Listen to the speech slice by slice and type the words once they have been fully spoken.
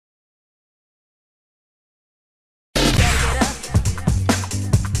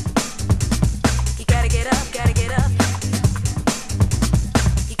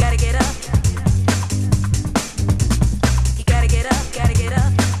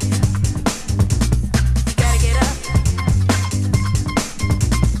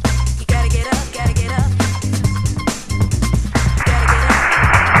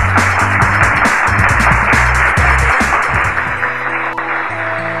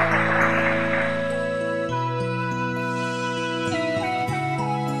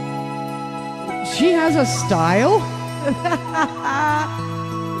She has a style?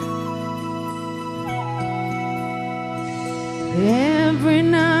 Every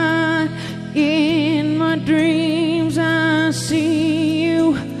night in my dreams I see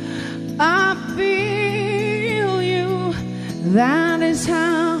you, I feel you. That is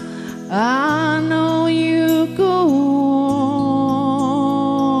how I know you go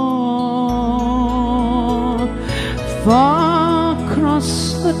on. Far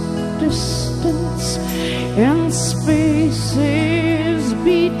across the distance and spaces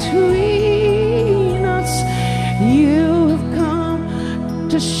between us, you have come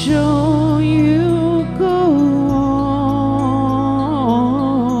to show you go on.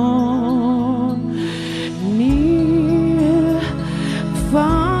 Near,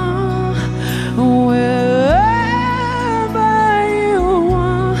 far, wherever you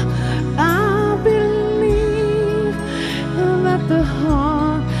are, I believe that the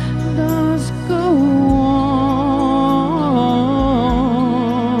heart does go on.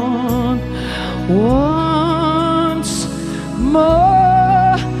 Once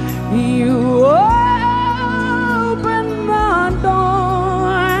more, you open the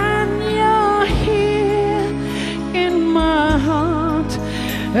door and you're here in my heart,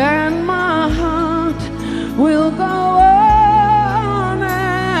 and my heart will go on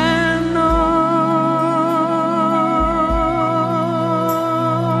and on.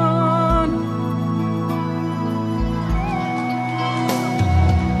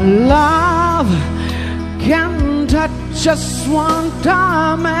 Love can touch us one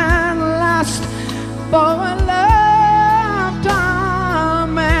time and last for a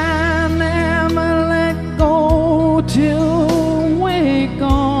lifetime and never let go till we're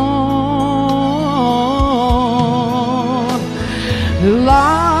gone.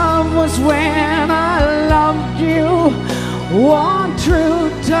 Love was when I loved you one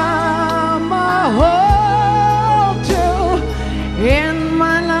true time. I hope to in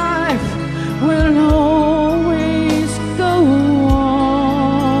my life will always go on.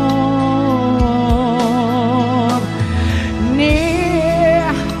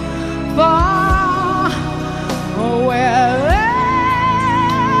 Near, far, wherever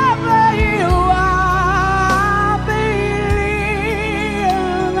you are, believe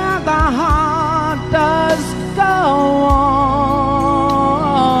that the heart does go on.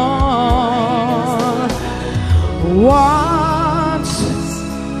 Once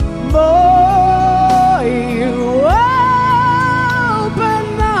more, you open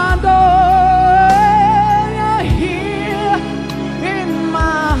the door, you're here in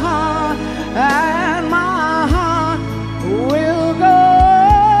my heart, and my heart will go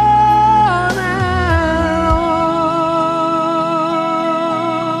on and on.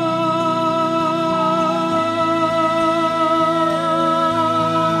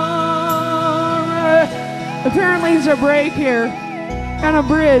 Apparently there's a break here and a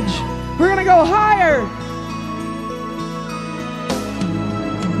bridge. We're gonna go higher.